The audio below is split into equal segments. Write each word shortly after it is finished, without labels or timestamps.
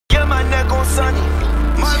my neck on Sunny,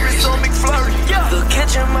 my wrist on McFlurry. The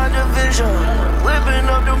kitchen, my division, whipping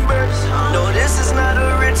up them birds. No, this is not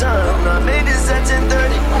a return. I made this at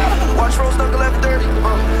 10:30. Watch roll stuck 11:30.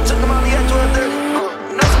 Took them out at 12:30.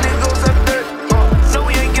 No, some niggas go 7:30. No,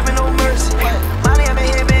 we ain't giving no mercy. Molly, I been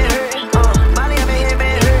here, been hurt. Molly, I been here,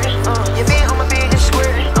 been hurt. You been on my bed and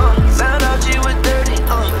square. Found out you was dirty.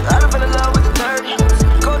 I done fell in love with the 30.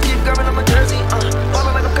 Coach keep grabbing on my jersey.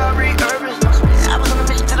 Ballin' like I'm Kyrie Irving. I was on a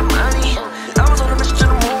mission to the money. I was on a mission to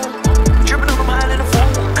the moon. Dripping on them high in the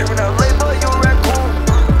phone. Curving out late, boy, you a raccoon.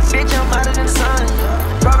 Bitch, I'm hotter than the sun.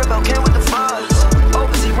 Brought about Ken with the fuzz.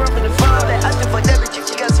 Overseas rubbing the fun. I still fuck that bitch if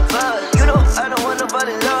she got some fuzz. You know, I don't want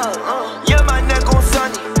nobody love. Yeah, my neck on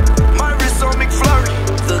Sunny, my wrist on McFlurry.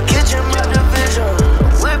 The kitchen, my division,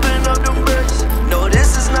 whipping up them birds. No,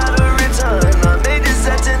 this is not a return. I made this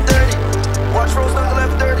at 10:30. Watch roll stuck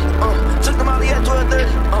 11:30. Took them out at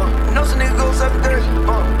 12:30. No, some niggas go 7:30.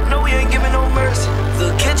 No, we ain't giving no mercy. The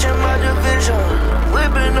kitchen, my division,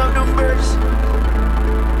 whipping up them birds.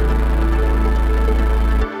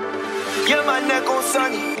 Yeah, my neck on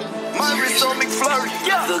Sunny, my wrist on McFlurry.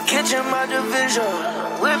 The kitchen, my division,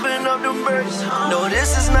 whipping up them birds. No,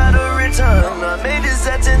 this is not a return. I made this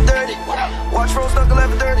at 10:30. Watch roll stuck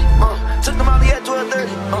 11:30. Took them out at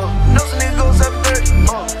 12:30. No, some niggas go 7:30.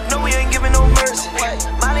 No, we ain't giving no mercy.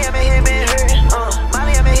 Molly, I been here, been hurt.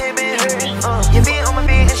 Molly, I been here, been hurt. You been on my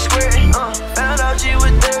bed and square. Found out you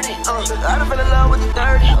was dirty. I done fell in love with the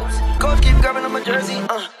 30. Coach keep grabbing on my jersey.